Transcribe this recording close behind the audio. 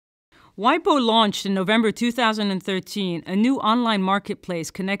WIPO launched in November 2013 a new online marketplace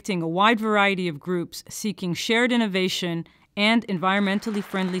connecting a wide variety of groups seeking shared innovation and environmentally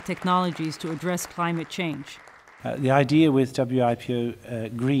friendly technologies to address climate change. The idea with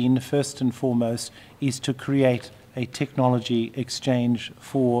WIPO Green, first and foremost, is to create a technology exchange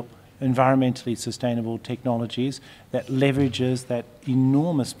for environmentally sustainable technologies that leverages that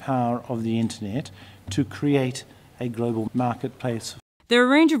enormous power of the internet to create a global marketplace. There are a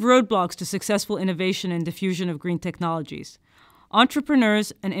range of roadblocks to successful innovation and diffusion of green technologies.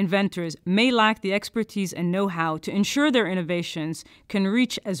 Entrepreneurs and inventors may lack the expertise and know-how to ensure their innovations can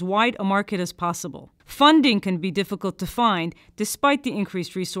reach as wide a market as possible. Funding can be difficult to find despite the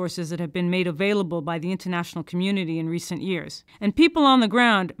increased resources that have been made available by the international community in recent years. And people on the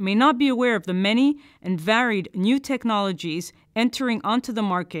ground may not be aware of the many and varied new technologies entering onto the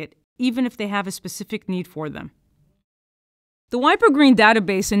market, even if they have a specific need for them. The WIPO Green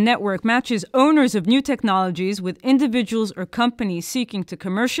database and network matches owners of new technologies with individuals or companies seeking to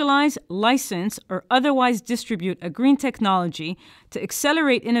commercialize, license, or otherwise distribute a green technology to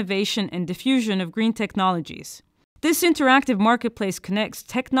accelerate innovation and diffusion of green technologies. This interactive marketplace connects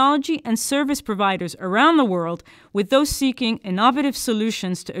technology and service providers around the world with those seeking innovative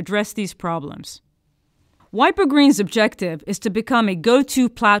solutions to address these problems. WIPO Green's objective is to become a go-to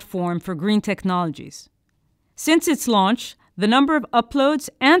platform for green technologies. Since its launch, the number of uploads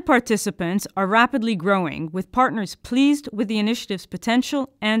and participants are rapidly growing, with partners pleased with the initiative's potential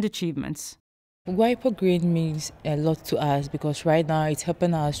and achievements. WIPO Green means a lot to us because right now it's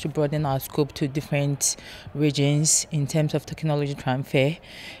helping us to broaden our scope to different regions in terms of technology transfer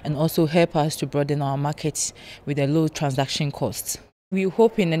and also help us to broaden our markets with a low transaction cost. We're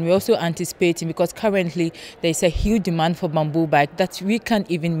hoping and we're also anticipating, because currently there's a huge demand for bamboo bag that we can't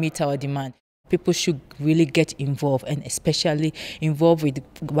even meet our demand. People should really get involved, and especially involved with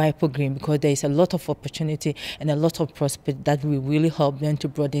WIPO Green, because there is a lot of opportunity and a lot of prospect that will really help them to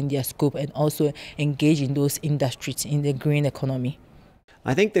broaden their scope and also engage in those industries in the green economy.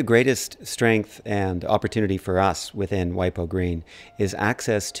 I think the greatest strength and opportunity for us within WIPO Green is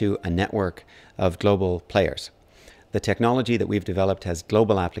access to a network of global players. The technology that we've developed has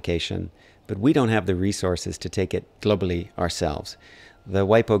global application, but we don't have the resources to take it globally ourselves. The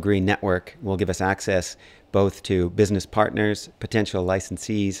WIPO Green network will give us access both to business partners, potential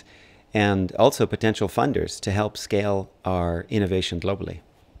licensees, and also potential funders to help scale our innovation globally.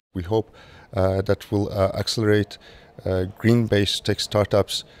 We hope that will accelerate green-based tech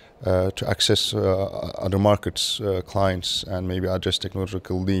startups to access other markets, clients, and maybe address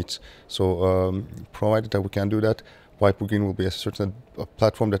technological needs. So provided that we can do that, WIPO Green will be a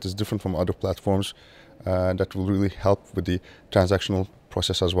platform that is different from other platforms that will really help with the transactional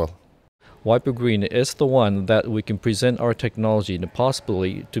process as well. WIPO Green is the one that we can present our technology and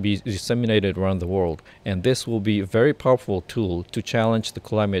possibly to be disseminated around the world. And this will be a very powerful tool to challenge the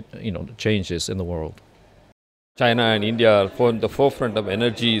climate changes in the world. China and India are on the forefront of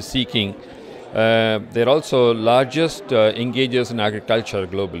energy seeking. They're also largest engagers in agriculture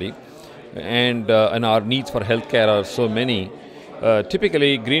globally. And our needs for healthcare are so many.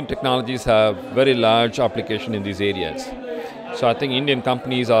 Typically, green technologies have very large application in these areas. So I think Indian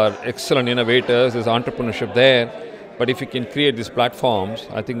companies are excellent innovators, there's entrepreneurship there, but if you can create these platforms,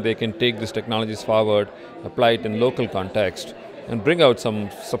 I think they can take these technologies forward, apply it in local context, and bring out some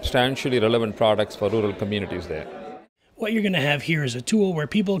substantially relevant products for rural communities there. What you're going to have here is a tool where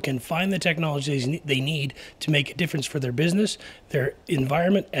people can find the technologies they need to make a difference for their business, their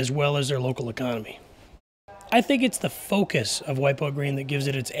environment, as well as their local economy. I think it's the focus of WIPO Green that gives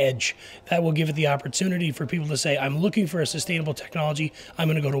it its edge. That will give it the opportunity for people to say, I'm looking for a sustainable technology, I'm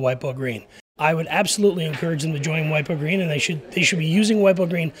going to go to WIPO Green. I would absolutely encourage them to join WIPO Green, and they should be using WIPO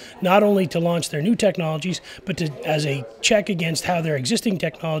Green not only to launch their new technologies, but as a check against how their existing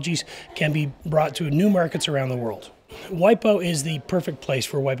technologies can be brought to new markets around the world. WIPO is the perfect place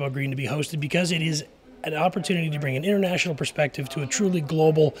for WIPO Green to be hosted because it is an opportunity to bring an international perspective to a truly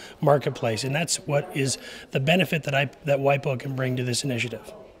global marketplace, and that's what is the benefit that WIPO can bring to this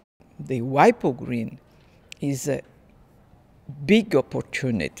initiative. The WIPO Green is a big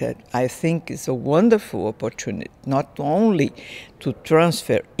opportunity. I think it's a wonderful opportunity, not only to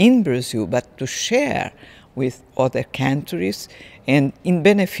transfer in Brazil, but to share with other countries and in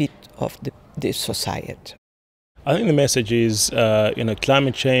benefit of the society. I think the message is,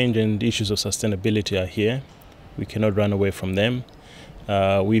 climate change and issues of sustainability are here. We cannot run away from them.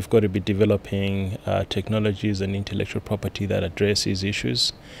 We've got to be developing technologies and intellectual property that address these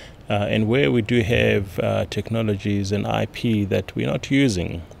issues. And where we do have technologies and IP that we're not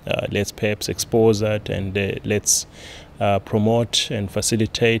using, let's perhaps expose that and let's promote and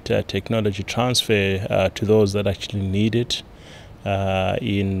facilitate technology transfer to those that actually need it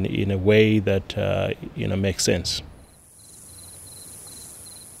in a way that makes sense.